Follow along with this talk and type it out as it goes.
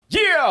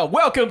Yeah,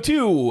 welcome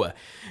to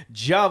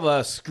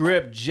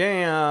JavaScript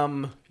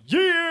Jam.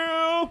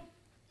 Yeah!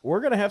 We're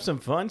going to have some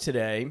fun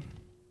today,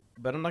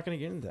 but I'm not going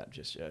to get into that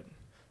just yet.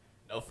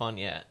 No fun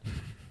yet.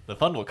 The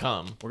fun will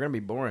come. We're going to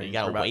be boring. You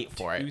got to for wait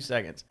for it. 2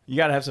 seconds. You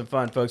got to have some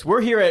fun, folks. We're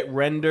here at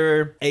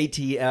Render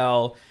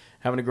ATL,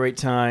 having a great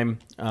time.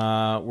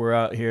 We're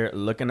out here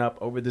looking up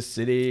over the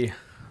city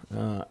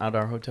out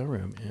our hotel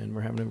room, and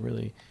we're having a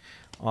really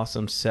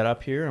awesome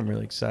setup here. I'm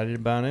really excited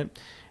about it.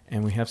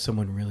 And we have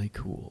someone really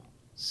cool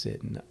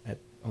sitting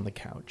on the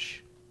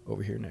couch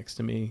over here next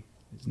to me.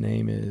 His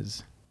name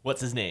is...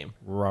 What's his name?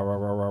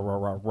 Ryan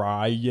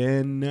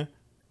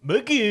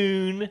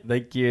Magoon.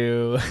 Thank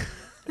you.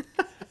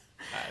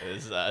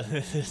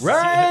 This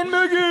Ryan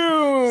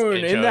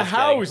Magoon in the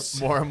house.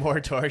 More and more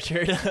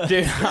tortured.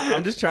 Dude,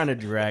 I'm just trying to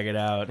drag it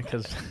out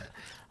because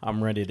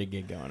I'm ready to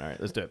get going. All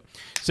right, let's do it.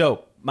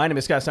 So, my name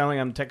is Scott Styling.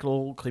 I'm the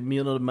technical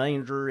community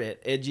manager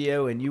at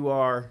Edgeo, and you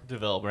are...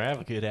 Developer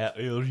advocate at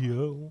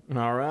LGO.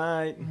 All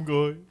right. I'm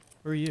good.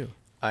 Who are you?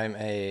 I'm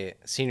a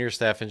senior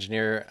staff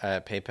engineer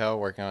at PayPal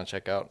working on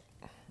checkout.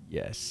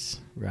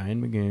 Yes,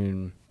 Ryan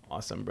Magoon.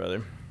 Awesome,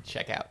 brother.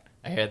 Check out.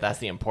 I hear that's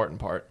the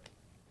important part.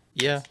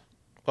 Yeah.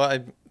 Well,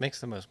 it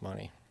makes the most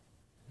money.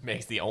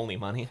 Makes the only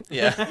money.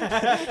 Yeah.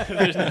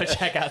 There's no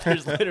checkout.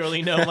 There's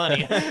literally no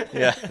money.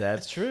 Yeah.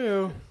 That's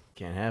true.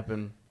 Can't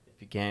happen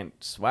if you can't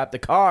swipe the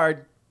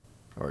card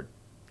or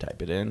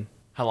type it in.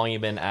 How long you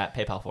been at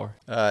PayPal for?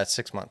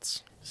 6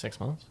 months. 6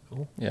 months.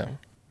 Cool. Yeah.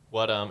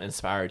 What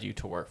inspired you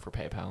to work for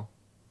PayPal?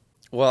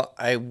 Well,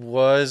 I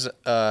was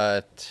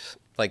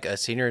like a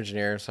senior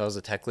engineer, so I was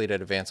a tech lead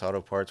at Advanced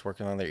Auto Parts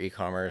working on their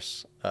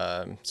e-commerce,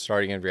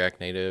 starting in React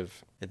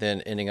Native, and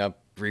then ending up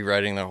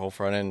rewriting their whole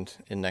front end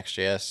in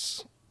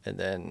Next.js. And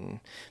then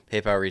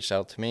PayPal reached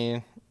out to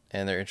me,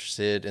 and they're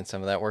interested in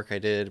some of that work I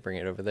did, bring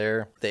it over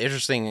there. The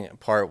interesting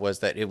part was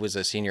that it was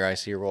a senior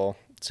IC role.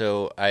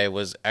 So I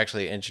was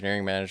actually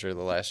engineering manager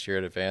the last year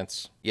at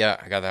Advance. Yeah,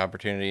 I got the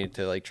opportunity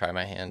to like try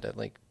my hand at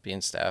like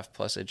being staff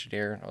plus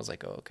engineer. I was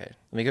like, oh, okay,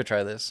 let me go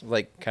try this.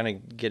 Like kind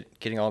of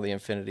getting all the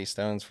Infinity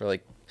Stones for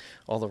like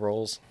all the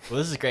roles. Well,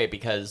 this is great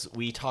because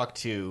we talked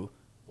to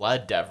a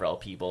lot of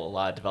DevRel people, a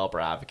lot of developer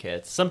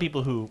advocates, some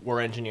people who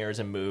were engineers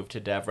and moved to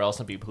DevRel,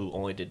 some people who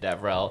only did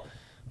DevRel.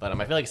 But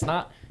I feel like it's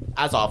not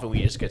as often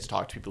we just get to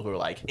talk to people who are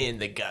like in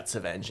the guts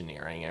of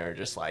engineering or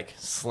just like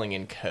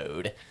slinging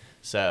code.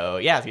 So,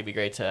 yeah, it's going to be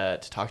great to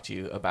talk to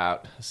you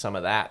about some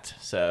of that.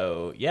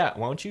 So, yeah,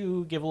 why don't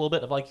you give a little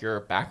bit of, like, your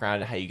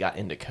background and how you got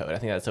into code? I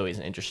think that's always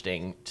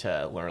interesting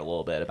to learn a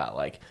little bit about,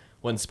 like,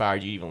 what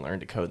inspired you to even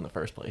learn to code in the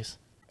first place.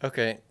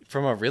 Okay.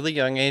 From a really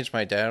young age,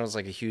 my dad was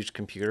like a huge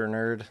computer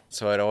nerd.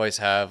 So I'd always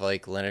have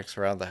like Linux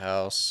around the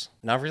house.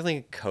 Not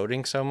really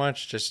coding so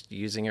much, just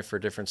using it for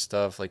different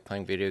stuff, like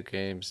playing video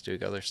games,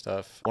 doing other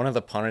stuff. One of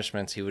the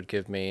punishments he would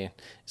give me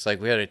is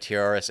like we had a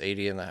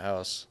TRS-80 in the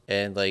house.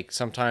 And like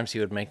sometimes he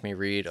would make me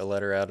read a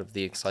letter out of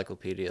the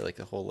encyclopedia, like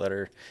the whole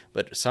letter.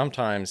 But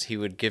sometimes he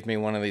would give me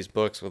one of these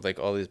books with like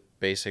all these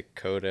basic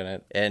code in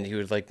it. And he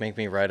would like make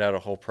me write out a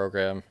whole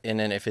program. And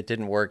then if it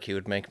didn't work, he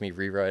would make me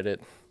rewrite it.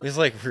 It was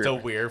like it's a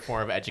weird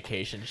form of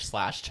education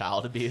 /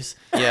 child abuse.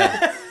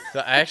 Yeah. So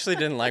I actually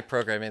didn't like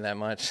programming that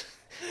much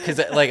because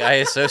like I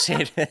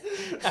associated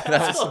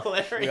That's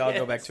hilarious. We all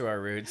go back to our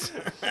roots.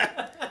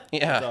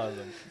 Yeah. That's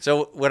awesome.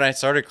 So when I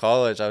started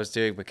college, I was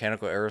doing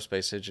mechanical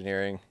aerospace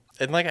engineering.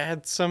 And like I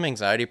had some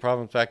anxiety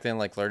problems back then,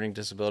 like learning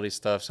disability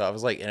stuff. So I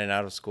was like in and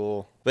out of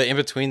school. But in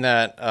between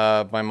that,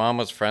 my mom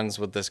was friends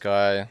with this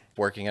guy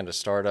working at a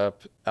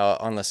startup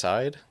on the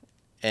side.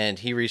 And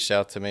he reached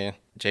out to me,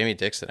 Jamie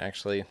Dixon,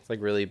 actually,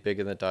 like really big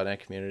in the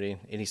 .NET community.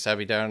 And he sat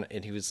me down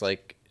and he was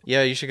like,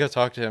 yeah, you should go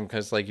talk to him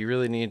because like you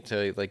really need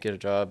to like get a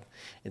job.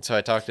 And so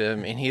I talked to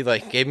him and he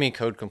like gave me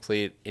Code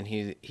Complete and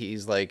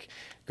he's like,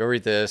 go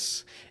read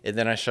this. And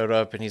then I showed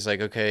up and he's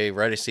like, okay,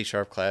 write a C#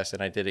 class.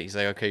 And I did it. He's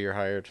like, okay, you're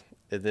hired.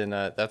 And then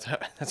that's how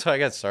I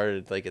got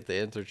started, like at the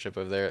internship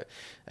over there.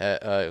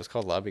 It was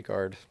called Lobby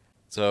Guard.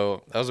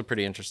 So that was a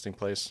pretty interesting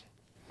place.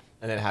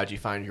 And then how'd you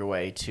find your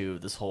way to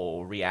this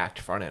whole React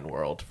front-end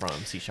world from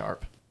C#?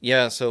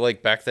 Yeah, so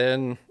like back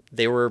then,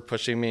 they were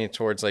pushing me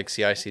towards like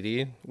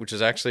CI/CD, which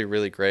is actually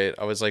really great.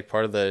 I was like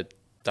part of the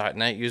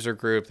 .NET user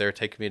group. They were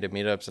taking me to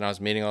meetups, and I was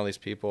meeting all these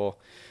people.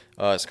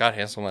 Scott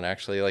Hanselman,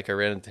 actually, like I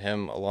ran into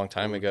him a long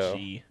time ago.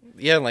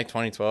 Yeah, in like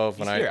 2012.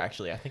 He's here,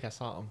 actually. I think I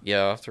saw him.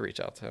 Yeah, I'll have to reach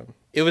out to him.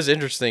 It was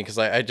interesting because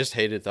I just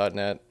hated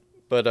 .NET.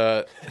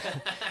 But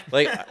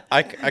like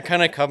I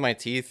kind of cut my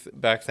teeth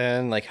back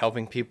then, like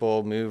helping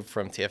people move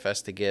from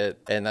TFS to Git.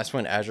 And that's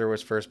when Azure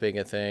was first being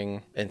a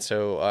thing. And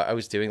so I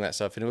was doing that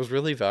stuff and it was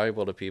really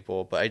valuable to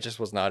people, but I just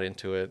was not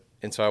into it.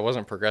 And so I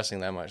wasn't progressing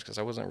that much because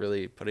I wasn't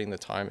really putting the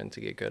time in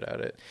to get good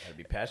at it. Gotta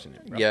be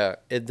passionate, bro. Yeah.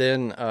 And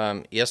then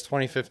ES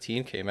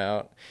 2015 came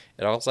out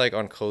and I was like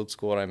on Code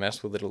School and I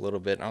messed with it a little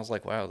bit. And I was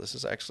like, wow, this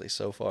is actually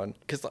so fun.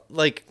 Because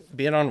like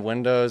being on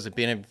Windows and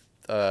being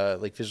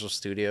like Visual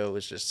Studio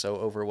was just so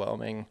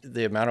overwhelming.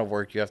 The amount of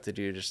work you have to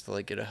do just to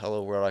like get a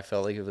hello world, I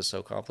felt like it was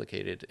so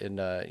complicated. And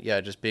yeah,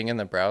 just being in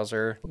the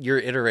browser, your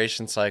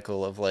iteration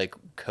cycle of like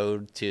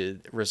code to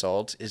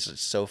result is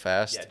just so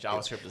fast. Yeah,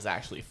 JavaScript is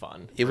actually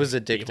fun. It was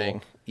addicting.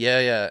 People.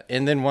 Yeah.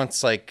 And then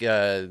once like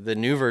the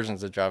new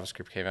versions of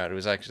JavaScript came out, it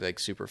was actually like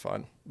super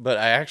fun. But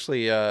I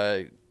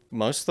actually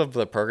most of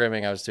the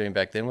programming I was doing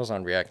back then was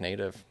on React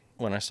Native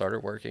when I started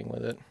working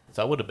with it.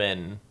 So that would have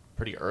been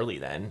pretty early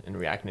then in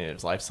React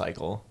Native's life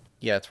cycle.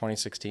 Yeah,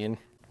 2016.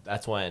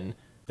 That's when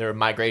there were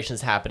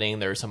migrations happening.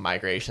 There were some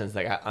migrations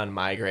that got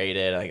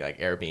unmigrated. Like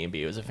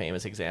Airbnb was a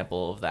famous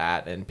example of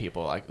that. And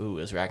people were like, ooh,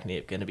 is React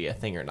Native going to be a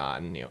thing or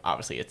not? And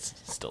obviously it's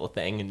still a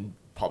thing and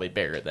probably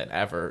bigger than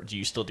ever. Do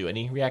you still do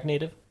any React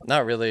Native?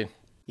 Not really.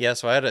 Yeah,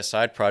 so I had a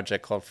side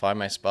project called Find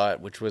My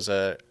Spot, which was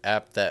a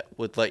app that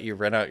would let you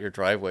rent out your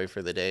driveway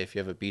for the day if you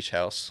have a beach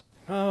house.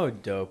 Oh,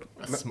 dope.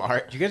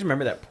 Smart. Do you guys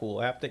remember that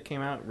pool app that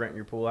came out, Rent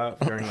Your Pool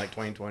Out, during like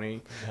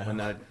 2020? When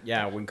COVID I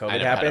never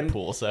had happened? a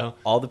pool, so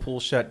All the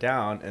pools shut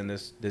down, and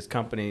this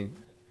company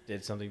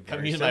did something very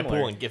come use similar. my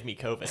pool and give me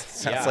COVID.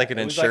 Sounds like an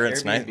it was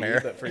insurance Airbnb, nightmare.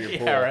 but for your Yeah,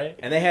 pool. right.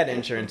 And they had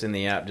insurance in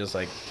the app, just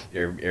like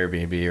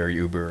Airbnb or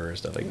Uber or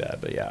stuff like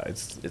that. But yeah,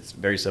 it's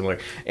very similar.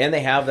 And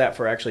they have that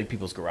for actually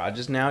people's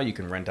garages now. You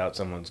can rent out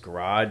someone's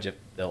garage if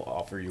they'll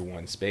offer you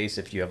one space.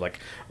 If you have like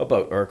a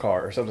boat or a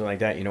car or something like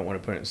that, you don't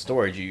want to put it in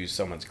storage. You use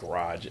someone's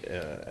garage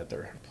at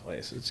their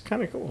place. It's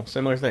kind of cool.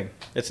 Similar thing.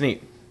 It's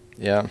neat.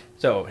 Yeah.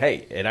 So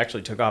hey, it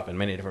actually took off in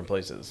many different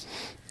places.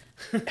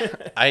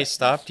 I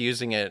stopped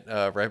using it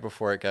right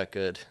before it got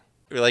good.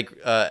 Like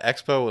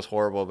Expo was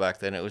horrible back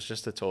then. It was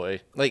just a toy.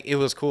 Like it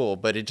was cool,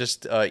 but it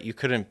just you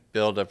couldn't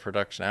build a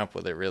production app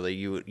with it. Really,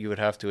 you would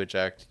have to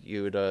eject.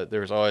 You would there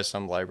was always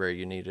some library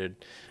you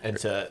needed. And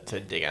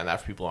to dig on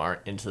that for people who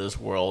aren't into this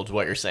world,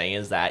 what you're saying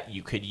is that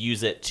you could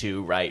use it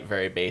to write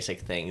very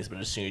basic things, but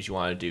as soon as you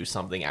want to do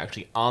something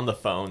actually on the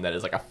phone that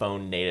is like a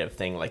phone native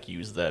thing, like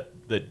use the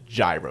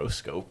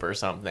gyroscope or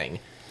something,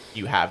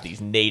 you have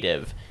these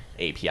native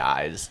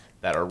APIs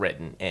that are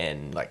written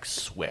in like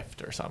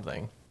Swift or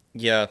something.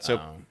 Yeah,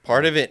 so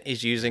part of it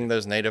is using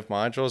those native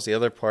modules. The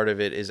other part of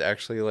it is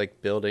actually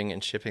like building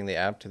and shipping the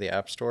app to the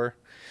App Store.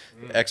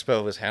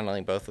 Expo was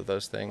handling both of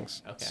those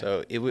things. Okay.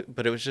 So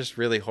but it was just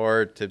really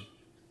hard to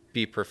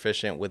be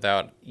proficient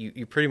without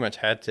you pretty much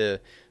had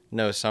to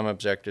know some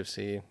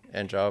Objective-C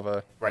and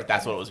Java. Right,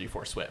 that's what it was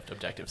before Swift,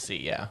 Objective-C,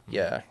 yeah.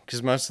 Yeah,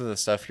 because most of the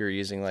stuff you're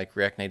using like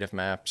React Native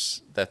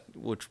maps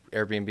which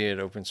Airbnb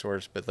had open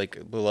source, but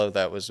like below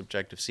that was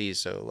Objective-C.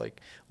 So like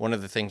one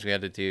of the things we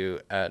had to do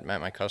at Map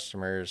My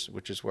Customers,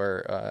 which is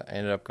where I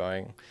ended up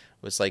going,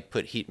 was like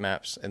put heat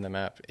maps in the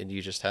map, and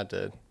you just had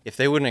to, if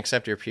they wouldn't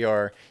accept your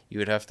PR, you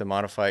would have to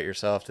modify it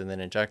yourself and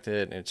then inject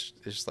it, and it's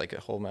just like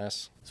a whole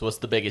mess. So what's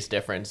the biggest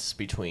difference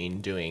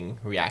between doing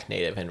React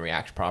Native and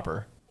React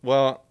proper?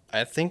 Well,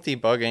 I think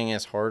debugging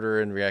is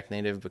harder in React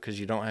Native because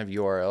you don't have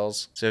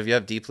URLs. So if you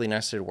have deeply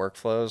nested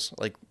workflows,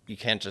 like you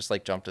can't just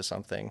like jump to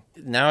something.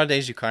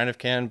 Nowadays you kind of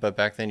can, but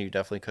back then you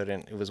definitely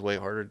couldn't. It was way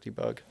harder to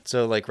debug.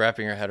 So like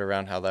wrapping your head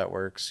around how that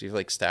works, you have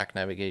like stack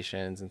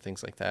navigations and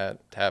things like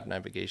that, tab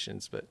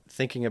navigations, but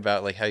thinking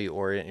about like how you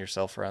orient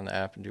yourself around the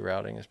app and do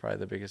routing is probably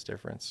the biggest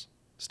difference.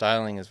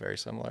 Styling is very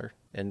similar,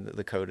 and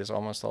the code is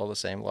almost all the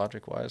same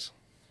logic-wise.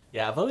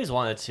 Yeah, I've always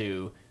wanted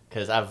to,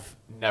 because I've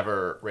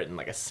never written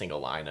like a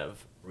single line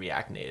of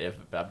React Native,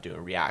 but I've been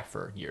doing React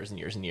for years and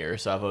years and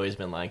years, so I've always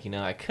been like,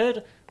 I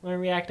could learn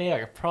React Native, I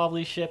could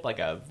probably ship like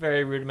a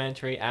very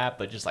rudimentary app,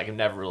 but just like I've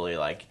never really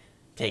like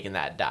taken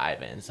that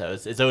dive in. So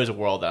it's always a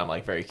world that I'm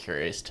like very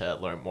curious to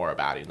learn more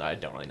about, even though I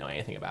don't really know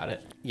anything about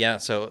it. Yeah,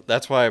 so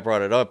that's why I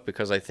brought it up,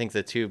 because I think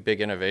the two big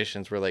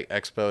innovations were like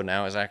Expo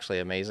now is actually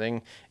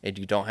amazing, and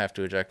you don't have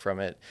to eject from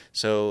it.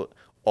 So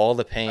all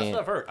the pain. That's what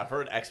I've heard. I've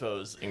heard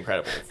Expo's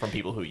incredible from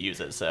people who use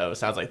it, so it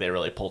sounds like they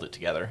really pulled it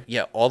together.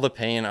 Yeah, all the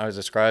pain I was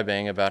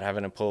describing about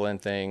having to pull in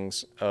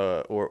things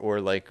or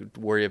like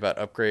worry about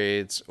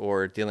upgrades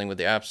or dealing with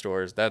the app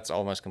stores, that's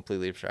almost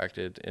completely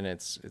abstracted, and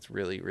it's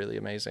really, really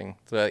amazing.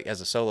 So like,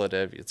 as a solo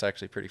dev, it's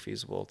actually pretty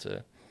feasible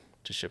to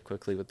ship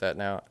quickly with that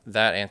now.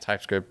 That and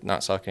TypeScript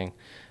not sucking,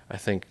 I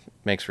think,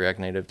 makes React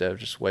Native dev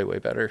just way, way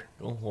better.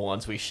 Cool. Well,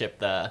 once we ship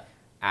the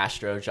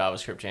Astro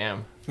JavaScript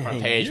Jam front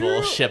page,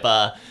 we'll ship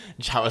a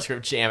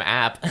JavaScript Jam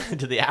app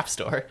to the App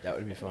Store. That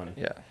would be fun.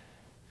 Yeah.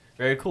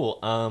 Very cool.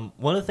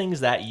 One of the things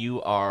that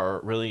you are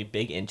really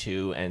big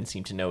into and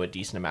seem to know a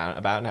decent amount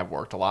about and have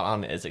worked a lot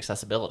on is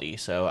accessibility.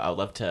 So I would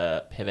love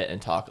to pivot and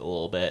talk a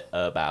little bit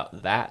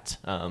about that.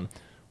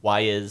 Why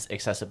is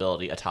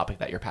accessibility a topic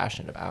that you're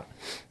passionate about?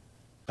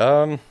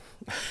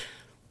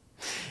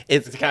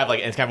 It's kind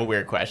of a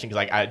weird question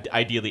because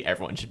ideally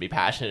everyone should be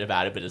passionate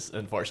about it, but it's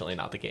unfortunately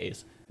not the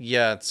case.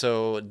 Yeah,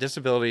 so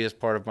disability is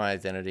part of my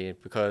identity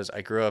because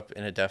I grew up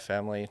in a deaf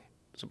family.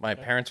 So my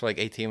parents were like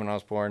 18 when I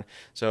was born.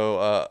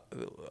 So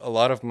a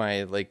lot of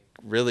my like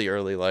really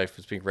early life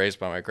was being raised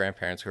by my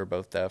grandparents who are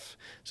both deaf.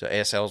 So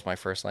ASL is my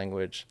first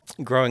language.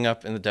 Growing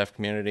up in the deaf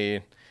community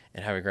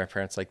and having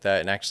grandparents like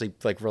that, and actually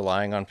like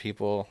relying on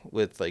people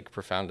with like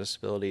profound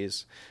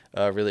disabilities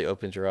really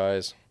opens your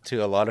eyes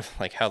to a lot of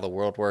like how the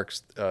world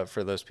works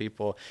for those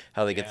people,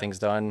 how they get things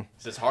done.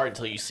 It's hard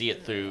until you see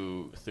it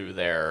through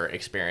their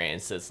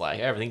experience. It's like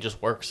everything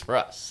just works for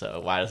us, so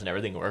why doesn't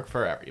everything work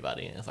for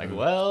everybody? And it's like,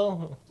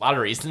 well, a lot of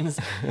reasons.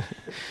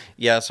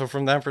 Yeah, so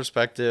from that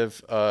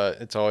perspective,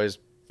 it's always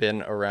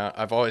been around.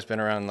 I've always been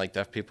around like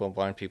deaf people and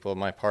blind people.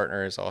 My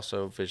partner is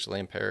also visually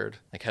impaired,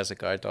 like has a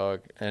guide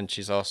dog, and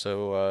she's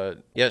also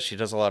she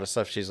does a lot of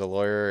stuff. She's a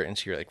lawyer and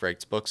she like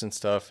writes books and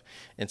stuff.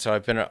 And so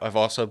I've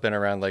also been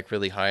around like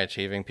really high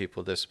achieving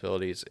people with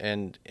disabilities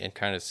and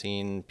kind of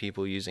seen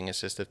people using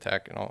assistive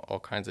tech in all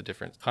kinds of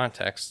different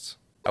contexts.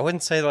 I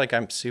wouldn't say like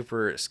I'm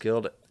super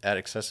skilled at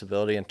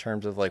accessibility in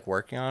terms of like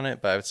working on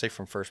it, but I would say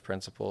from first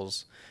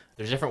principles.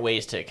 There's different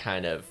ways to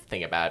kind of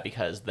think about it,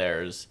 because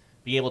there's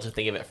being able to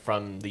think of it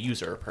from the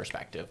user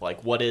perspective.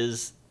 Like, what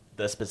is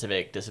the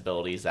specific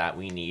disabilities that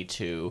we need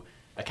to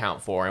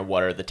account for, and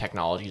what are the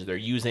technologies they're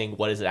using?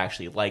 What is it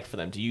actually like for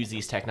them to use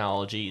these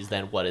technologies?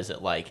 Then what is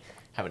it like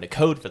having to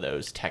code for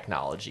those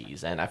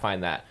technologies? And I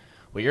find that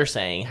what you're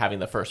saying, having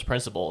the first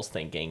principles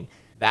thinking,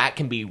 that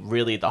can be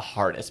really the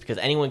hardest, because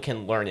anyone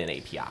can learn an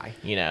API,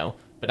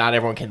 but not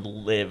everyone can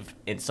live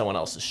in someone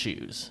else's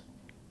shoes.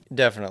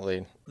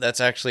 Definitely.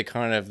 That's actually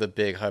kind of the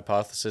big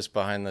hypothesis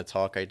behind the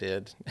talk I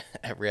did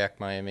at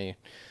React Miami.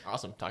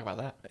 Awesome. Talk about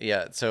that.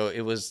 Yeah, so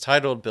it was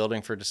titled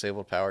Building for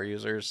Disabled Power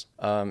Users.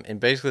 And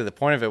basically the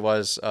point of it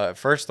was,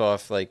 first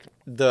off, like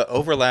the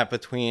overlap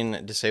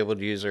between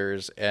disabled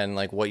users and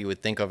like what you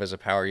would think of as a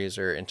power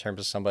user in terms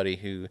of somebody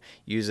who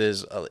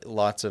uses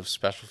lots of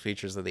special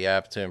features of the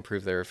app to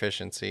improve their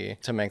efficiency,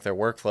 to make their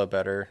workflow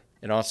better.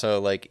 And also,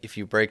 like, if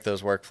you break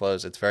those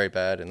workflows, it's very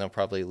bad, and they'll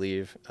probably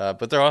leave.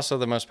 But they're also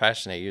the most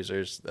passionate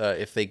users.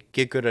 If they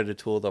get good at a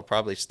tool, they'll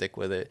probably stick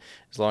with it.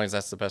 As long as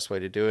that's the best way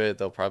to do it,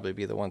 they'll probably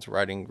be the ones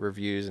writing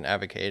reviews and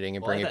advocating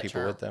and bringing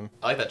people with them.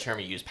 I like that term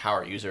you use,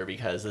 power user,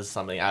 because this is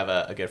something I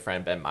have a good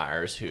friend, Ben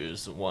Myers,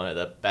 who's one of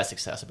the best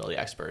accessibility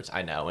experts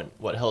I know. And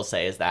what he'll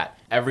say is that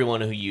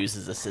everyone who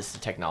uses assistive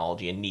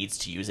technology and needs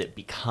to use it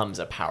becomes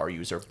a power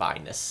user by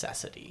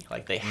necessity.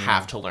 Like, they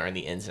have to learn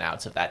the ins and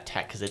outs of that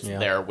tech because it's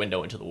their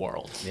window into the world.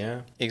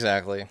 Yeah,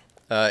 exactly.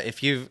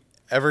 If you've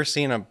ever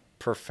seen a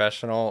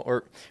professional,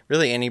 or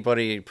really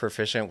anybody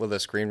proficient with a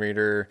screen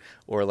reader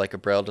or like a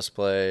braille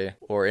display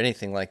or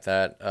anything like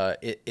that,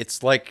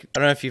 it's like, I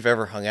don't know if you've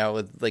ever hung out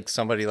with like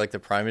somebody like the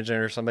Primeagen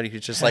or somebody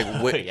who's just like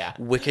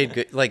wicked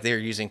good, like they're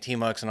using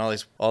Tmux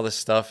and all this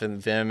stuff in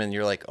Vim, and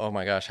you're like, oh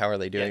my gosh, how are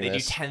they doing this? They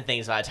do 10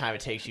 things by the time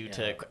it takes you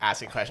to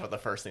ask a question about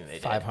the first thing they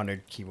did.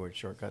 500 keyboard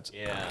shortcuts.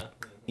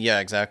 Yeah,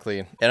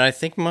 exactly. And I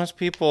think most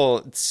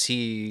people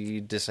see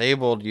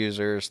disabled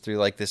users through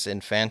like this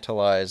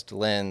infantilized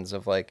lens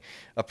of like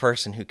a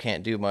person who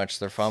can't do much.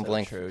 They're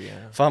fumbling,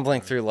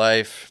 fumbling through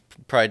life,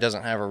 probably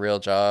doesn't have a real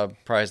job,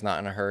 probably is not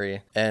in a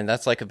hurry. And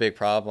that's like a big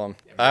problem.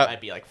 They might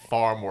be like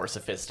far more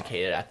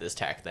sophisticated at this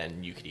tech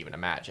than you could even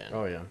imagine.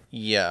 Oh, yeah.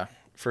 Yeah,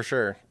 for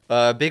sure.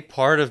 A big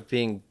part of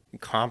being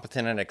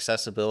competent in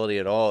accessibility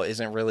at all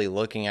isn't really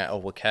looking at a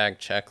WCAG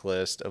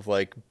checklist of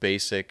like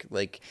basic,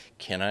 like,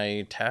 can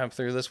I tab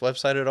through this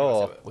website at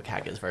all?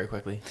 WCAG is very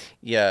quickly.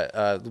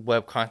 Yeah,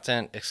 Web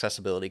Content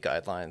Accessibility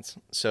Guidelines.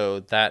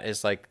 So that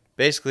is like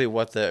basically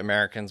what the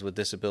Americans with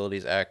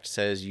Disabilities Act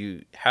says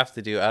you have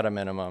to do at a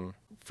minimum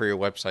for your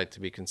website to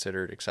be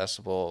considered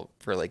accessible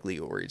for like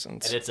legal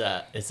reasons. And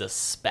it's a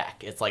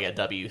spec. It's like a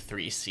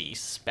W3C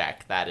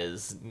spec that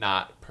is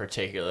not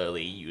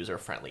particularly user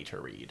friendly to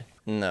read.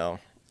 No.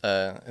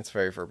 It's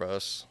very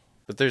verbose.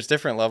 But there's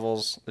different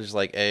levels. There's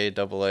like A,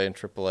 AA, and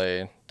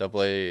AAA.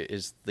 AA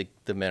is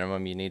the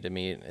minimum you need to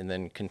meet, and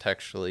then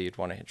contextually you'd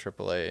want to hit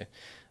AAA,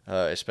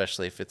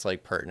 especially if it's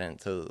like pertinent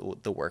to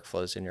the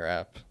workflows in your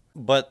app.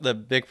 But the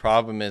big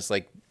problem is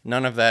like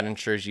none of that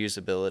ensures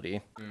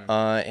usability,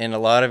 and a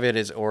lot of it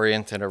is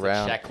oriented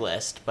around a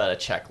checklist, but a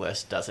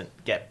checklist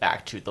doesn't get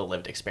back to the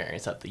lived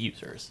experience of the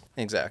users.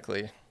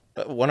 Exactly.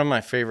 One of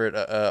my favorite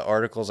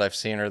articles I've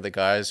seen are the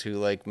guys who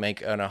like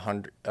make an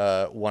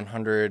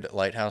 100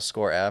 Lighthouse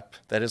score app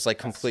that is like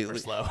completely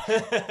slow.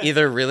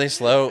 either really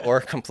slow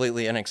or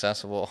completely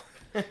inaccessible.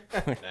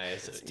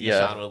 Nice.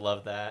 Yeah. Sean would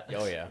love that.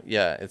 Oh, yeah.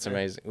 Yeah, it's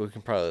amazing. We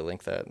can probably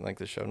link that in like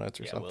the show notes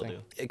or something. Will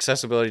do.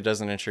 Accessibility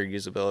doesn't ensure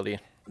usability.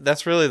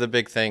 That's really the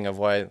big thing of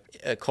why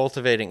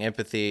cultivating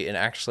empathy, and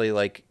actually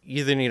like you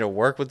either need to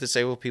work with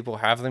disabled people,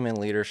 have them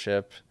in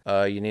leadership,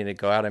 you need to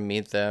go out and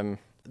meet them.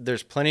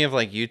 There's plenty of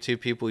like YouTube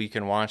people you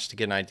can watch to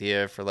get an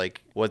idea for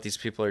like what these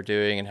people are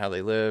doing and how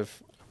they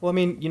live. Well, I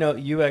mean,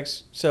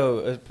 UX, so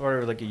as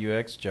part of like a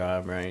UX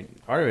job, right?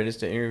 Part of it is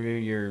to interview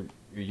your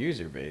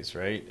user base,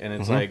 right? And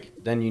it's like,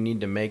 then you need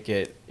to make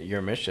it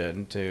your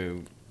mission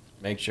to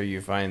make sure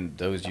you find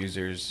those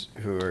users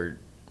who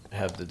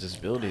have the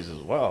disabilities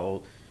as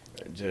well,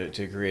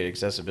 to create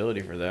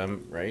accessibility for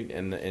them, right?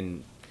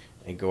 And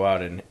go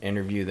out and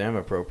interview them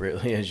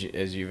appropriately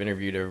as you've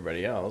interviewed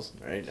everybody else,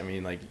 right? I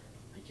mean, like,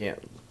 you can't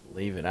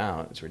leave it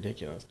out. It's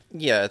ridiculous.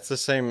 Yeah, it's the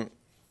same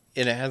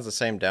and it has the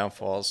same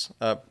downfalls.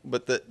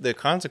 But the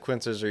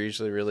consequences are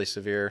usually really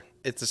severe.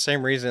 It's the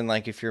same reason,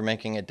 like if you're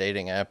making a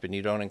dating app and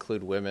you don't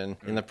include women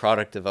in the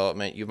product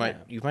development, you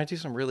might do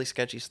some really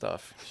sketchy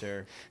stuff.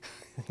 Sure.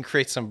 And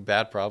create some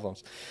bad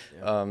problems.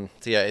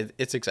 Yeah.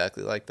 It's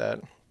exactly like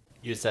that.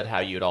 You said how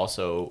you'd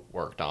also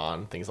worked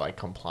on things like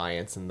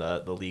compliance and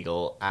the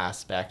legal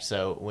aspect.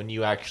 So when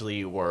you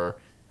actually were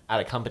at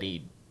a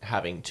company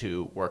having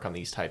to work on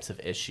these types of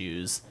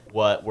issues,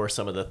 what were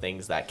some of the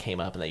things that came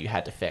up and that you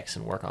had to fix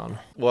and work on?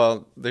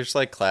 Well, there's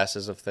like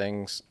classes of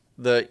things.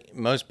 The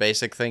most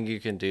basic thing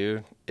you can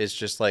do is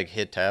just like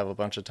hit tab a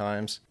bunch of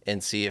times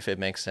and see if it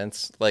makes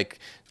sense. Like,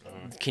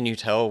 can you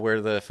tell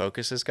where the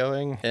focus is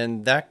going?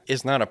 And that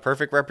is not a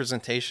perfect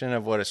representation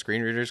of what a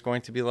screen reader is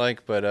going to be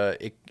like, but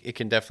it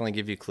can definitely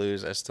give you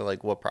clues as to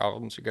like what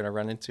problems you're going to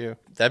run into.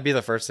 That'd be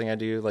the first thing I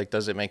do. Like,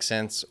 does it make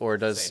sense, or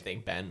does Same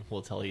thing Ben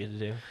will tell you to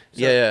do.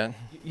 Yeah.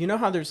 You know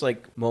how there's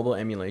like mobile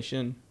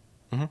emulation?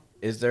 Mm-hmm.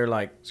 Is there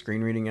like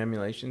screen reading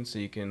emulation so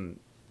you can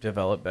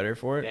develop better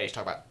for it? Yeah, you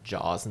talk about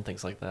JAWS and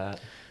things like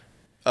that.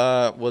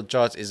 Well,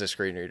 JAWS is a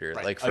screen reader,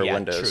 Right. like for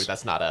Windows. True.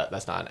 That's not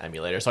an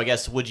emulator. So I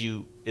guess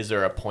is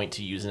there a point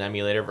to use an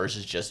emulator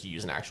versus just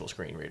use an actual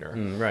screen reader?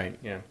 Right.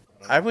 Yeah.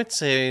 I would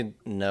say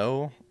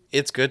no.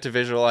 It's good to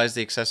visualize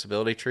the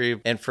accessibility tree,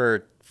 and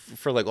for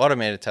like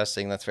automated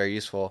testing, that's very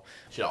useful.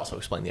 Should also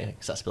explain the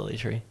accessibility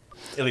tree.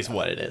 At least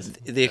what it is.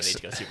 The Don't need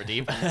to go super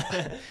deep.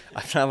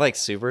 I'm not like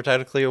super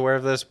technically aware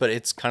of this, but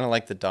it's kind of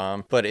like the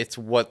DOM, but it's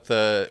what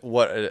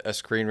a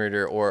screen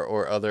reader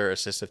or other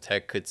assistive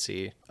tech could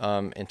see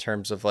in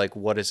terms of like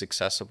what is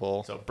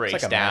accessible. So it breaks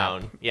like a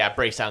down. map. Yeah, it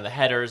breaks down the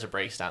headers, it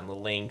breaks down the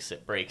links,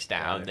 it breaks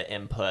down the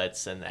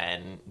inputs, and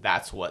then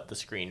that's what the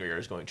screen reader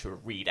is going to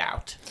read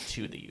out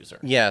to the user.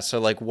 Yeah, so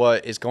like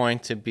what is going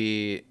to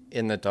be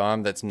in the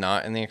DOM that's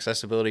not in the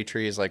accessibility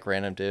tree is like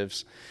random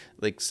divs,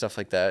 like stuff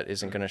like that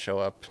isn't going to show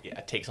up. Yeah,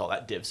 it takes all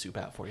that div soup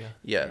out for you.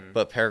 Yeah,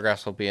 but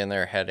paragraphs will be in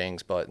there,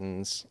 headings,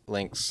 buttons,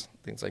 links,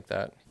 things like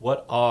that.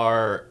 What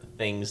are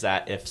things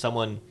that if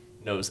someone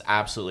knows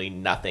absolutely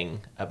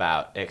nothing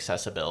about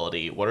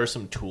accessibility, what are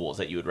some tools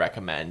that you would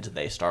recommend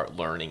they start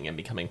learning and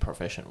becoming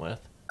proficient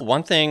with?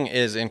 One thing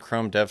is in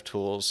Chrome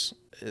DevTools,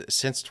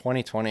 since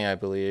 2020, I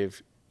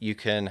believe, you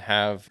can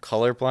have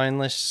color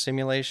blindness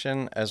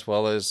simulation as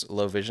well as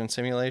low vision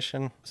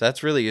simulation. So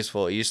that's really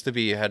useful. It used to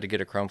be you had to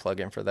get a Chrome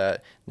plugin for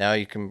that. Now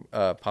you can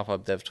pop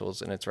up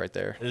DevTools and it's right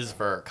there. This is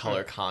for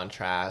color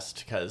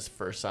contrast, because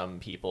for some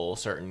people,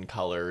 certain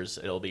colors,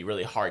 it'll be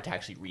really hard to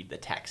actually read the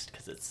text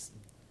because it's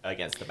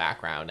against the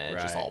background and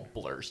it just Right. all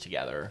blurs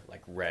together.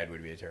 Like red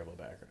would be a terrible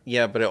background.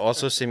 Yeah, but it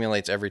also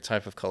simulates every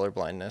type of color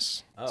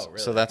blindness. Oh, really?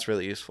 So that's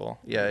really useful.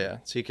 Yeah.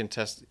 So you can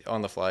test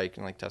on the fly. You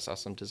can like test out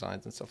some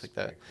designs and stuff like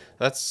that.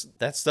 That's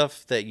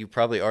stuff that you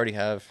probably already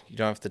have. You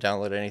don't have to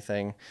download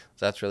anything.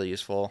 So that's really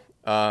useful.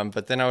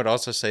 But then I would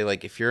also say,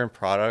 like, if you're in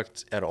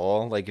product at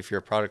all, like if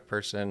you're a product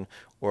person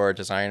or a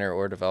designer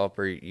or a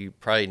developer, you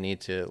probably need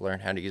to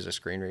learn how to use a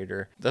screen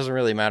reader. It doesn't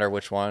really matter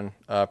which one.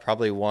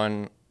 Probably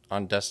one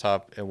on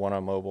desktop and one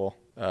on mobile,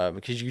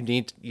 because you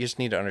just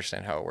need to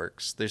understand how it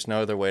works. There's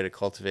no other way to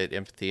cultivate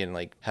empathy and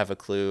like have a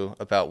clue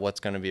about what's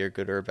going to be a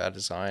good or a bad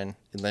design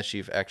unless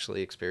you've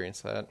actually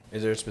experienced that.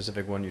 Is there a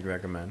specific one you'd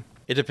recommend?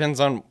 It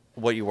depends on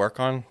what you work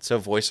on. So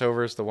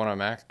VoiceOver is the one on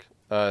Mac.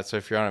 So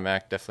if you're on a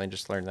Mac, definitely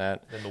just learn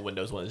that. And the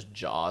Windows one is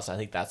JAWS. I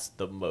think that's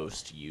the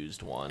most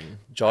used one.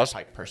 JAWS?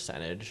 Like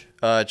percentage.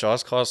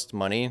 JAWS costs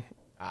money.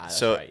 That's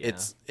So right, yeah.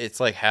 it's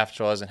like half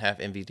JAWS and half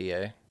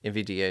NVDA.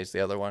 NVDA is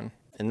the other one.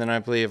 And then I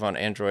believe on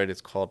Android it's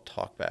called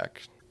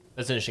TalkBack.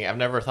 That's interesting. I've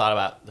never thought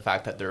about the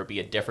fact that there would be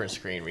a different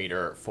screen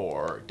reader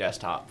for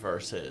desktop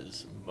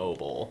versus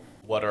mobile.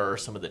 What are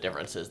some of the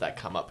differences that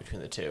come up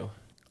between the two?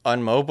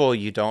 On mobile,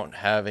 you don't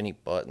have any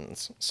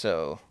buttons,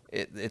 so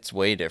it's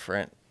way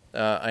different.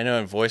 I know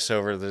in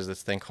VoiceOver there's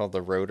this thing called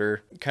the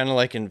rotor. Kind of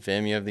like in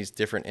Vim, you have these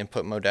different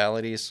input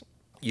modalities.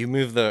 You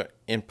move the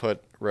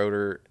input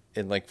rotor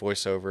in like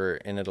VoiceOver,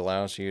 and it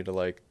allows you to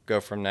like go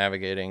from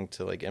navigating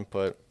to like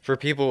input. For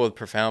people with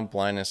profound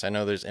blindness, I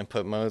know there's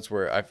input modes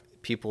where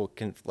people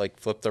can like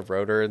flip the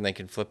rotor and they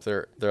can flip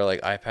their like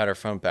iPad or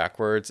phone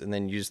backwards and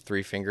then use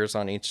 3 fingers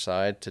on each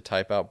side to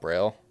type out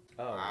Braille.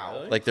 Oh,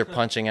 really? Like they're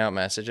punching out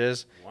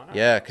messages. Wow.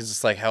 Yeah, because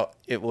it's like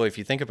well, if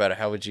you think about it,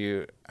 how would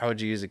you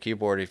use a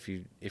keyboard if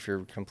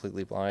you're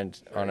completely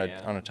blind on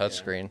a touch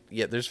screen?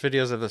 Yeah, there's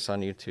videos of this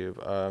on YouTube.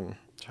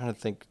 Trying to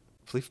think.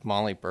 I believe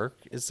Molly Burke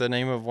is the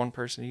name of one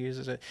person who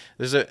uses it.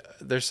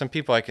 There's some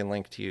people I can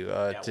link to you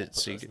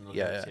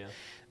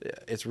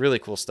It's really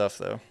cool stuff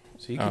though.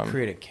 So you could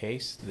create a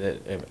case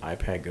that an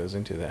iPad goes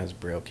into that has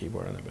Braille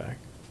keyboard on the back.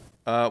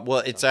 Well,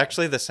 it's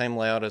actually the same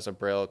layout as a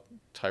Braille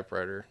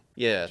typewriter.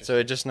 Yeah, so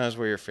it just knows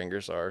where your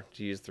fingers are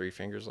to use 3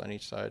 fingers on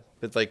each side.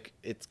 But like,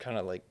 it's kind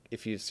of like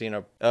if you've seen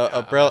a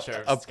I'm Braille. not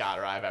sure if Scott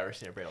or I've ever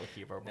seen a Braille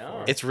keyboard before.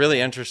 No. It's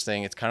really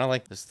interesting. It's kind of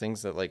like those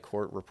things that like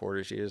court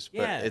reporters use,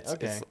 but Yeah,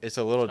 it's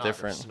a little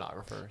different.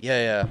 Stenographer.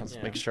 Yeah. Let's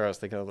make sure I was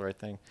thinking of the right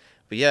thing.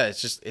 But yeah,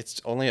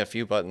 it's only a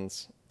few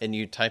buttons, and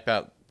you type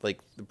out like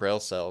the Braille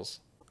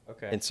cells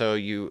Okay. And so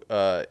you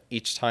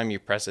each time you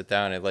press it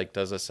down, it like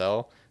does a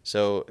cell.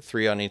 So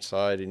 3 on each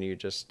side, and you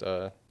just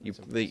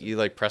you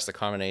like press the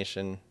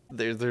combination.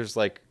 There's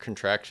like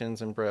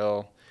contractions in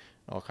Braille,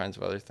 and all kinds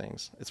of other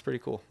things. It's pretty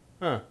cool.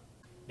 Huh.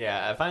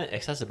 Yeah, I find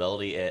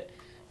accessibility it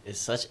is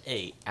such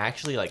a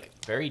actually like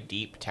very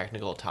deep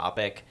technical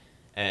topic,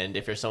 and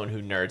if you're someone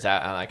who nerds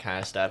out on that kind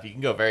of stuff, you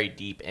can go very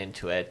deep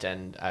into it.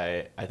 And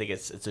I think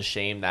it's a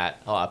shame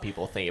that a lot of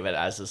people think of it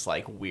as this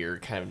like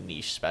weird kind of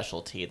niche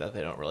specialty that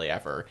they don't really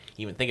ever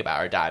even think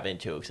about or dive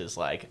into. Because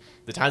like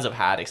the times I've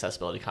had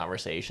accessibility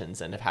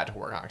conversations and have had to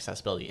work on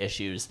accessibility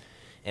issues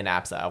in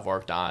apps that I've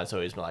worked on, it's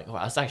always been like,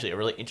 wow, that's actually a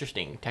really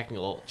interesting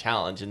technical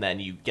challenge. And then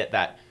you get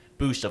that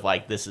boost of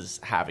like, this is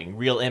having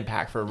real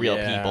impact for real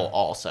Yeah. people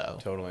also.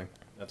 Totally.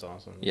 That's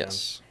awesome.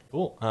 Yes.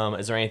 Cool.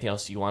 Is there anything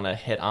else you want to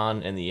hit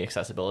on in the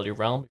accessibility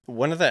realm?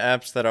 One of the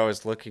apps that I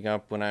was looking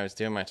up when I was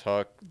doing my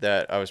talk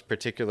that I was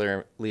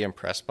particularly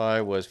impressed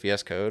by was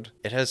VS Code.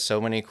 It has so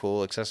many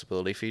cool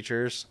accessibility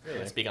features.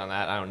 Really? Speak on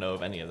that. I don't know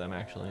of any of them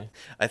actually.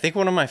 I think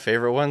one of my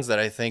favorite ones that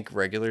I think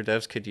regular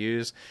devs could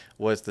use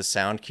was the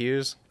sound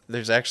cues.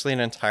 There's actually an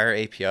entire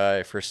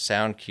API for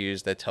sound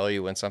cues that tell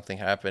you when something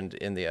happened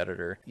in the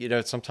editor. You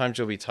know, sometimes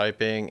you'll be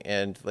typing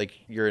and like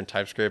you're in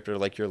TypeScript or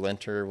like your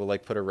linter will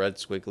like put a red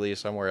squiggly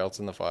somewhere else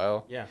in the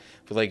file. Yeah.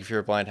 But like if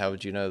you're blind, how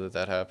would you know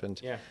that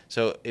happened? Yeah.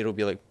 So it'll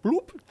be like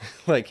bloop,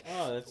 like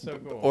Oh, that's so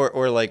cool.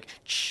 or like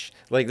shh,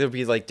 like there'll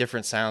be like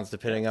different sounds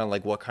depending on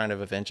like what kind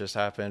of event just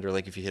happened, or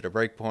like if you hit a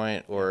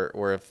breakpoint, or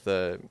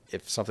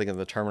if something in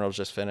the terminal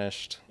just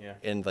finished. Yeah.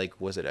 And like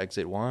was it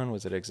exit 1,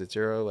 was it exit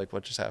 0, like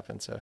what just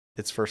happened? So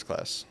it's first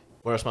class.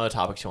 What are some other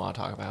topics you want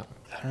to talk about?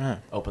 I don't know.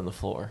 Open the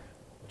floor.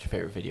 What's your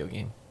favorite video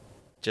game?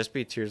 Just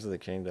be Tears of the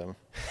Kingdom.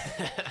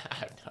 I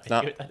have no idea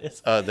Not what that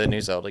is. the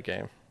new Zelda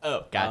game.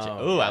 Oh, gotcha.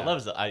 Oh, Oh, I yeah.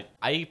 love Zelda.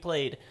 I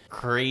played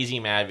crazy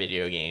mad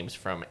video games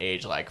from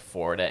age like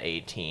 4 to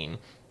 18,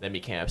 then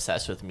became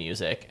obsessed with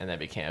music, and then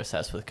became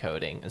obsessed with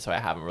coding. And so I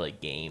haven't really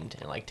gamed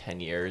in like 10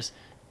 years.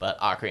 But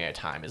Ocarina of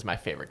Time is my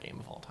favorite game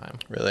of all time.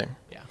 Really?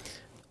 Yeah,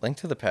 Link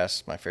to the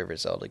Past is my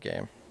favorite Zelda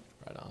game.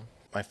 right on.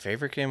 My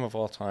favorite game of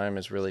all time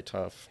is really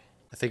tough.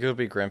 I think it would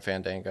be Grim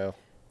Fandango.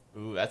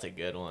 Ooh, that's a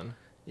good one.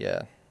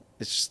 Yeah.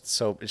 It's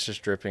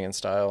just dripping in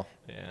style.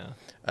 Yeah.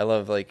 I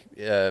love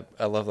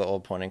the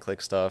old point and click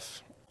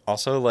stuff.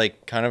 Also,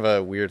 like, kind of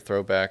a weird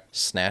throwback,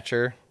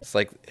 Snatcher. It's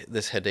like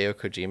this Hideo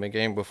Kojima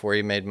game before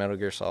he made Metal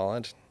Gear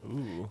Solid.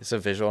 Ooh. It's a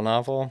visual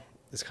novel.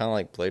 It's kind of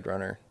like Blade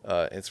Runner.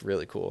 It's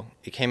really cool.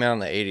 It came out in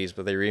the 80s,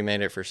 but they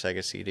remade it for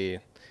Sega CD.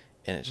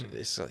 And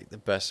it's like the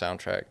best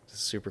soundtrack. It's a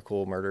super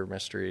cool murder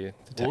mystery.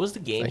 What was the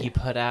game thing. he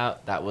put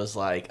out that was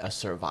like a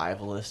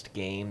survivalist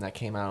game that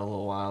came out a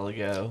little while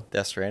ago?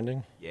 Death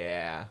Stranding?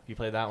 Yeah. You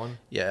played that one?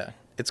 Yeah.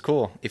 It's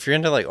cool. If you're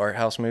into like art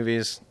house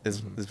movies, it's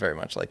very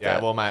much like Yeah,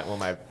 that. well,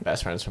 my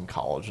best friends from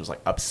college was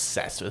like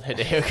obsessed with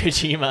Hideo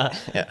Kojima.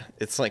 Yeah,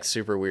 it's like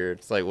super weird.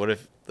 It's like, what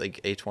if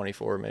like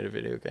A24 made a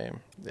video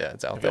game? Yeah,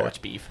 it's out Have you there.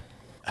 watched Beef?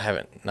 I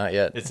haven't, not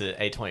yet. It's an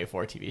A24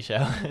 TV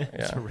show.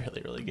 It's Yeah.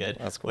 really, really good.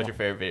 That's cool. What's your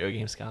favorite video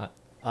game, Scott?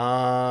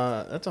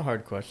 That's a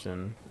hard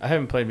question. I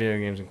haven't played video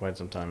games in quite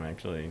some time,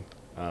 actually.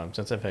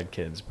 Since I've had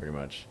kids, pretty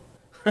much.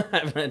 I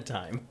haven't had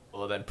time.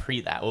 Well, then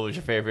what was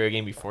your favorite video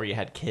game before you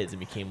had kids and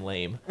became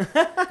lame?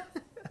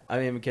 I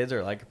mean, kids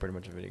are like pretty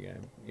much a video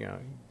game. You know,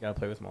 you gotta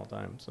play with them all the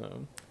time.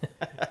 So,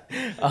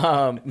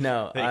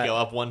 no. They go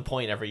up 1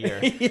 point every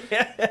year.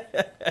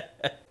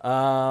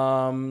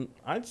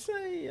 I'd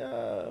say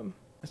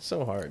it's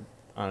so hard.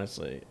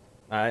 Honestly,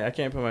 I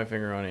can't put my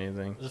finger on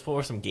anything. What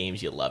were some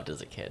games you loved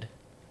as a kid?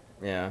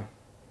 Yeah.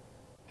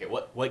 Okay,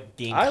 what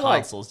game I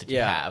like- consoles did you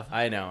yeah, have?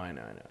 I know.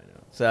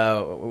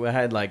 So we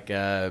had like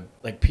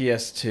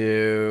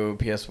PS2,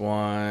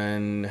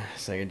 PS1,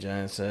 Sega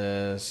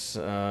Genesis,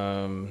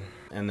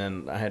 and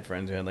then I had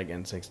friends who had like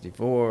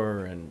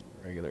N64 and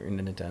regular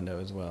Nintendo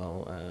as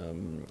well.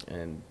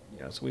 And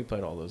you know, so we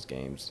played all those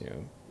games. You know,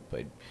 we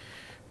played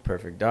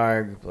Perfect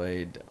Dark, we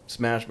played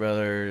Smash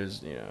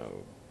Brothers. You know,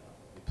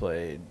 we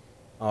played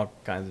all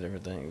kinds of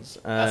different things.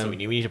 That's what we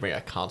need. We need to bring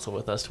a console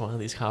with us to one of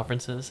these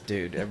conferences.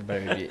 Dude,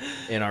 everybody would be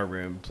in our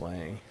room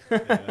playing,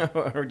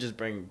 or just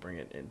bring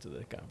it into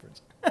the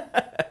conference.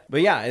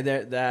 But yeah,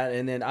 that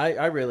and then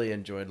I really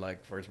enjoyed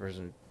like first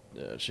person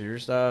shooter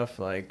stuff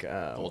like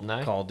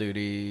GoldenEye? Call of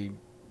Duty.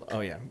 Oh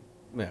yeah,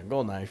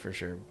 GoldenEye for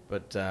sure.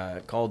 But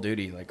Call of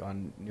Duty like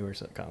on newer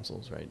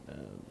consoles, right?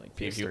 Like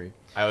PS3,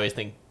 I always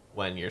think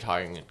when you're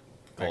talking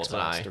Xbox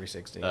GoldenEye,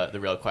 360. the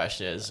real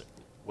question is,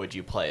 would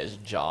you play as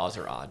Jaws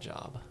or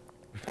Oddjob?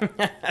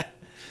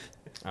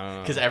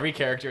 Because every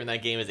character in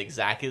that game is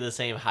exactly the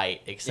same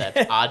height, except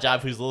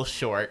Oddjob, who's a little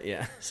short.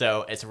 Yeah.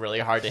 So it's really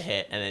hard to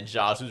hit, and then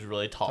Jaws, who's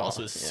really tall, Tall,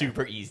 so it's yeah.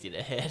 super easy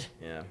to hit.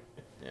 Yeah.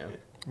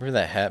 Remember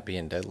that hat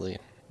being deadly?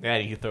 Yeah,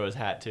 you can throw his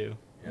hat too.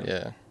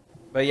 Yeah.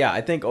 But yeah,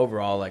 I think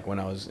overall, like when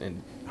I was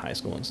in high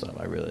school and stuff,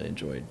 I really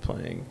enjoyed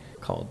playing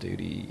Call of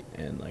Duty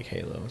and like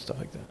Halo and stuff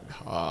like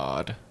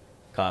that.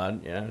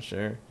 COD, yeah,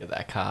 sure. Get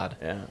that COD.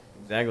 Yeah,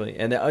 exactly.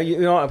 And you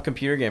know, a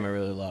computer game I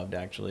really loved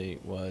actually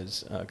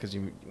was because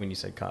when you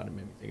said COD, it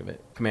made me think of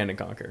it. Command and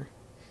Conquer.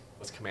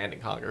 What's Command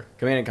and Conquer?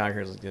 Command and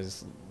Conquer is like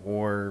this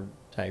war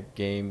type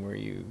game where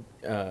you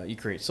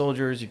create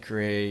soldiers, you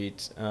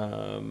create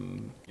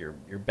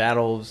your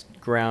battles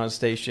ground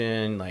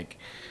station, like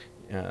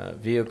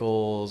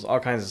vehicles, all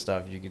kinds of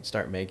stuff you could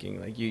start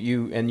making. Like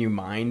you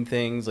mine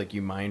things, like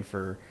you mine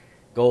for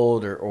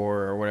gold or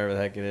ore or whatever the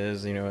heck it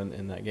is,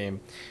 in that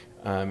game,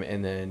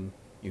 and then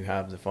you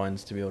have the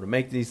funds to be able to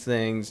make these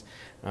things,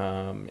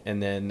 and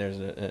then there's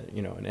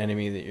an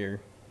enemy that you're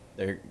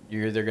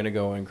either going to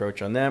go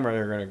encroach on them or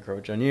they're going to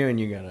encroach on you, and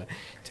you got to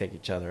take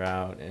each other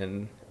out.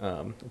 And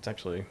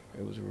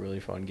it was a really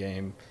fun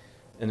game,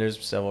 and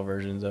there's several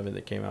versions of it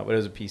that came out, but it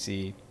was a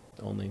PC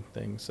only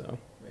thing, so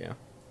yeah,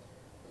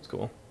 it's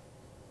cool.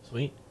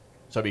 Sweet.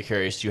 So I'd be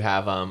curious, do you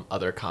have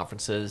other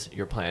conferences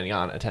you're planning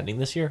on attending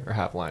this year or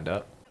have lined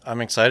up?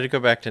 I'm excited to go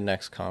back to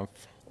NextConf.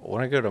 I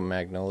want to go to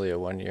Magnolia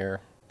one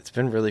year. It's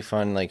been really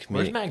fun. Like,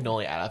 where's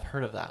Magnolia at? I've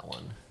heard of that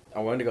one. I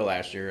wanted to go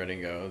last year. I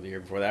didn't go. The year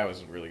before that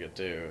was really good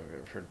too.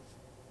 I've heard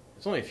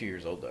it's only a few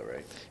years old though,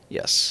 right?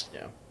 Yes.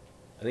 Yeah.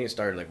 I think it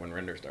started like when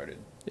Render started.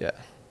 Yeah.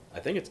 I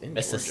think it's in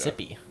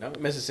Mississippi. Georgia.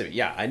 No, Mississippi.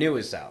 Yeah, I knew it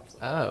was south.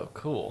 Oh,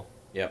 cool.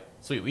 Yep.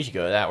 Sweet. We should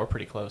go to that. We're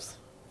pretty close.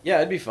 Yeah,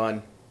 it'd be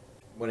fun.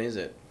 When is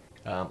it?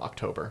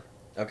 October.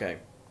 Okay.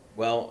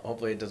 Well,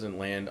 hopefully it doesn't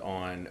land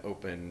on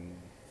open.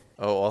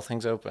 Oh, All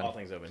Things Open. All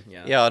Things Open.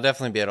 Yeah. Yeah, I'll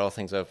definitely be at All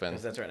Things Open.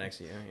 'Cause that's right next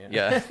to you.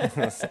 Yeah.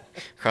 Yeah.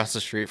 Across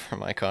the street from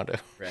my condo.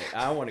 Right.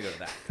 I want to go to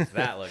that. 'Cause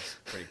that looks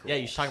pretty cool. Yeah,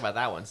 you should talk about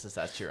that one since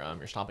that's your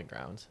stomping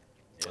grounds.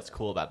 Yeah. What's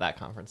cool about that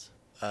conference?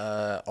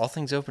 All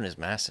Things Open is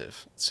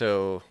massive.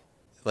 So,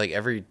 like,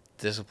 every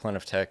discipline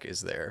of tech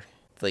is there.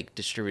 Like,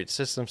 distributed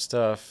system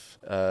stuff.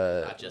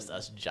 Not just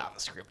us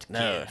JavaScript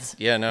No. kids.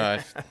 Yeah, no.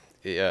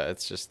 Yeah,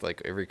 it's just like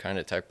every kind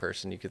of tech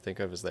person you could think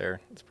of is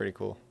there. It's pretty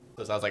cool.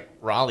 So it sounds like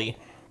Raleigh,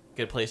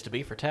 good place to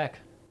be for tech.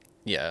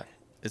 Yeah,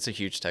 it's a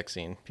huge tech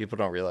scene. People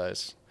don't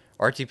realize.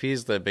 RTP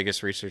is the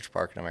biggest research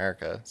park in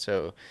America.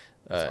 So,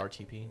 What's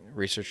RTP?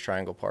 Research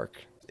Triangle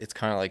Park. It's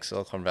kind of like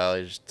Silicon Valley.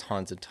 There's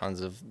tons and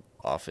tons of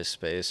office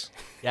space.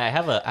 Yeah, I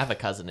have a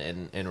cousin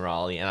in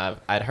Raleigh, and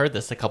I'd heard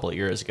this a couple of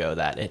years ago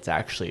that it's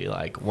actually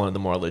like one of the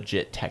more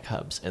legit tech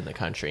hubs in the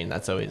country, and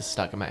that's always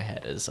stuck in my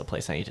head as a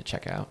place I need to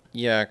check out.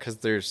 Yeah, because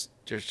there's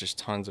just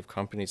tons of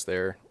companies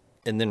there,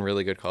 and then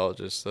really good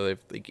colleges. So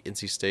they've like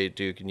NC State,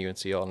 Duke, and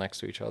UNC all next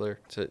to each other.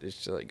 So it's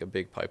just like a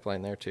big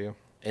pipeline there too.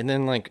 And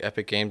then like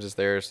Epic Games is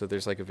there, so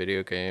there's like a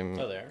video game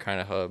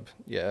kind of hub.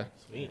 Yeah.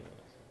 Sweet.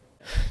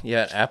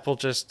 Yeah, Apple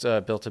just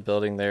built a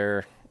building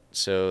there,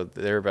 so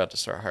they're about to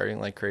start hiring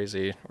like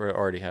crazy, or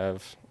already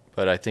have.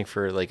 But I think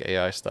for like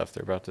AI stuff,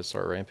 they're about to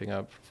start ramping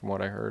up, from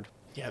what I heard.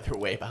 Yeah, they're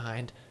way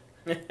behind.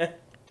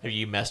 Have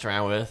you messed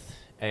around with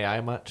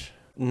AI much?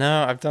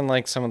 No, I've done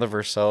like some of the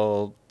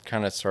Vercel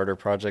kind of starter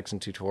projects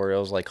and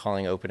tutorials, like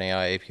calling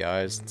OpenAI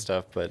APIs and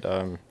stuff. But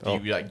Do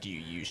you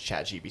use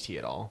ChatGPT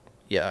at all?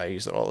 yeah, I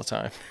use it all the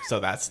time. So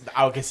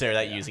I would consider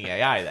that using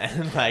AI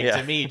then. Like Yeah.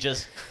 to me,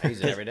 just I use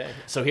it every day.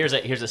 So here's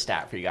a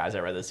stat for you guys. I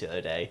read this the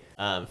other day.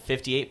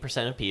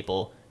 58% of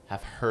people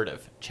have heard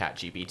of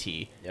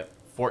ChatGPT. Yep.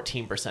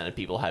 14% of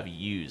people have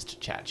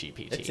used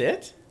ChatGPT. That's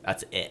it?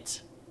 That's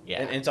it.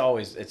 Yeah. And it's all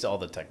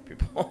the tech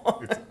people.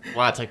 A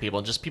lot of tech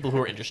people, just people who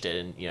are interested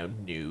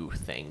in new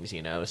things.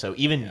 So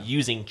even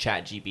using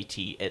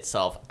ChatGPT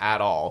itself at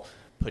all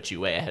puts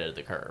you way ahead of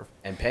the curve.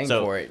 And paying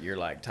for it, you're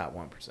like top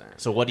 1%.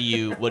 So what do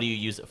you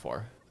use it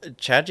for?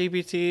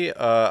 ChatGPT,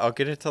 I'll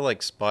get it to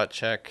like spot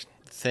check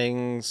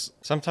things.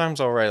 Sometimes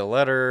I'll write a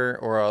letter,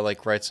 or I'll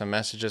like write some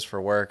messages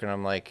for work, and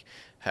I'm like,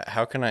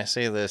 how can I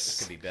say this? This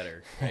could be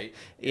better, right?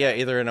 Yeah,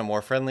 either in a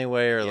more friendly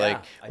way, or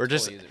like, or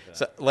just use it for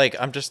so, that. like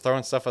I'm just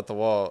throwing stuff at the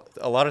wall.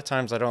 A lot of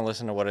times I don't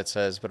listen to what it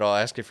says, but I'll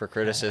ask it for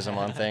criticism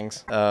on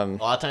things. A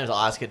lot of times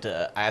I ask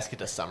it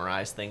to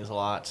summarize things a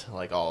lot.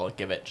 Like I'll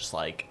give it just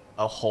like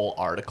a whole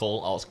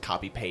article. I'll just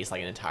copy paste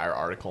like an entire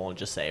article and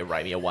just say,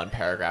 write me a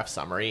 1-paragraph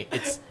summary.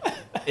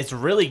 It's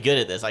really good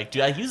at this. Like,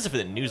 dude, I use it for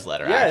the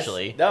newsletter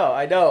actually. No,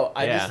 I know.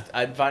 Yeah.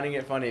 I'm finding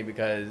it funny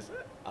because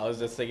I was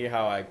just thinking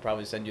how I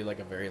probably send you like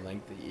a very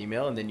lengthy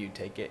email, and then you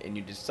take it and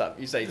you just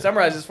you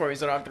summarize this for me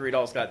so I don't have to read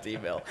all Scott's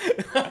email.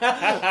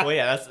 Well,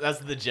 yeah, that's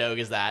the joke,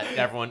 is that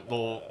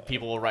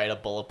people will write a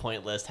bullet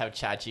point list, have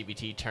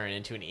ChatGPT turn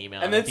into an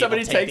email, And then people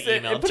somebody take takes the it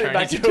email and put it turn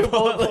back into into a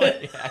bullet point.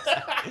 list. Yeah,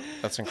 exactly.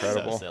 That's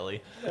incredible. So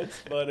silly. That's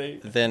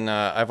funny. Then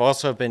I've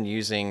also been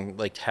using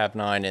like Tab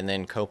 9 and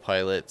then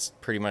Copilot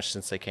pretty much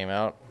since they came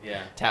out.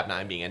 Yeah. Tab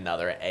 9 being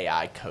another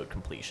AI code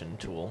completion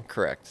tool.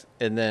 Correct.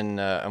 And then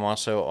I'm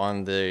also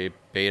on the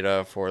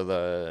beta for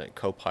the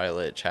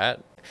Copilot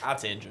chat.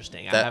 That's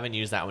interesting. I That- haven't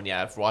used that one yet.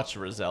 I've watched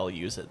Roselle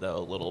use it, though, a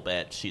little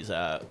bit. She's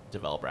a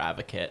developer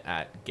advocate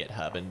at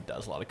GitHub and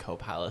does a lot of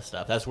Copilot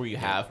stuff. That's where you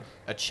have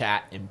a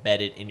chat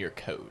embedded in your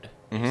code,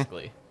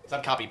 basically. So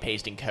I'm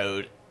copy-pasting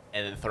code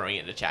and then throwing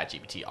it into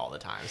ChatGPT all the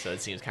time. So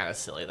it seems kind of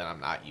silly that I'm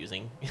not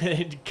using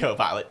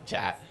Copilot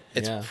chat.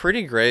 It's Yeah.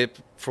 pretty great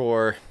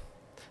for,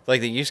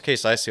 like, the use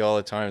case I see all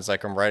the time is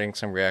like I'm writing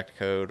some React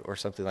code or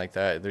something like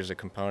that. There's a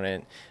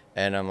component,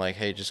 and I'm like,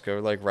 hey, just go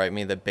like write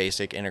me the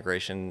basic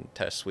integration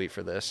test suite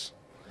for this.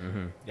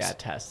 Yeah,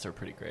 tests are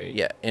pretty great.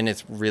 Yeah, and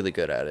it's really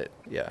good at it.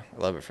 Yeah, I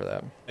love it for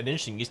that. An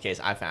interesting use case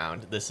I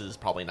found, this is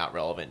probably not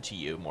relevant to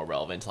you, more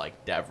relevant to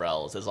like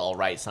DevRels, is I'll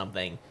write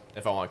something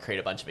if I want to create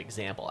a bunch of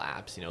example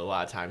apps. You know, a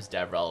lot of times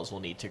DevRels will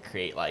need to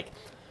create like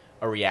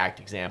a React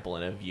example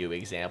and a Vue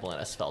example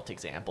and a Svelte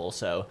example.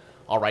 So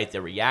I'll write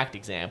the React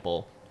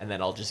example and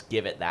then I'll just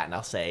give it that and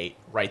I'll say,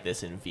 write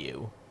this in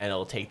Vue. And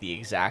it'll take the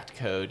exact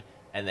code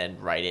and then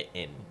write it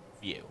in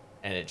Vue.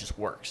 And it just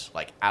works,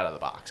 like out of the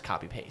box.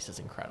 Copy paste is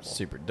incredible.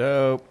 Super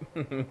dope.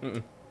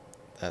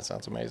 That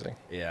sounds amazing.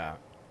 Yeah,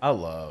 I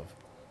love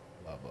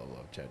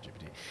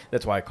ChatGPT.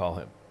 That's why I call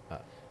him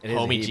it is a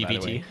Homie he, by the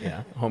GPT. way.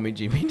 Yeah, homie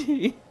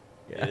GPT.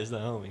 It is the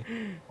homie.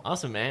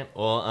 Awesome, man.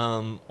 Well,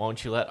 why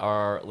don't you let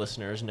our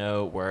listeners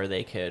know where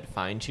they could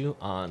find you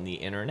on the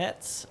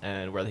internets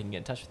and where they can get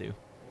in touch with you?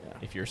 Yeah.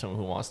 If you're someone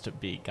who wants to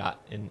be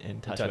got in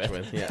touch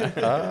with.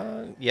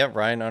 Yeah. Yeah,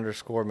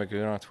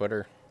 Ryan_Magoon on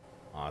Twitter.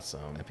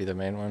 Awesome. That'd be the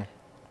main one.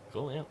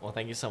 Cool, yeah. Well,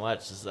 thank you so much.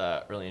 This is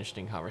a really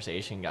interesting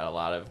conversation. Got a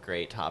lot of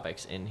great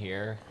topics in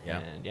here. Yeah.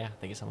 And yeah,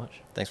 thank you so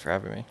much. Thanks for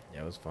having me.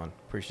 Yeah, it was fun.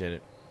 Appreciate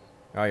it.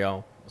 All right,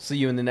 y'all. See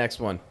you in the next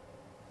one.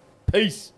 Peace.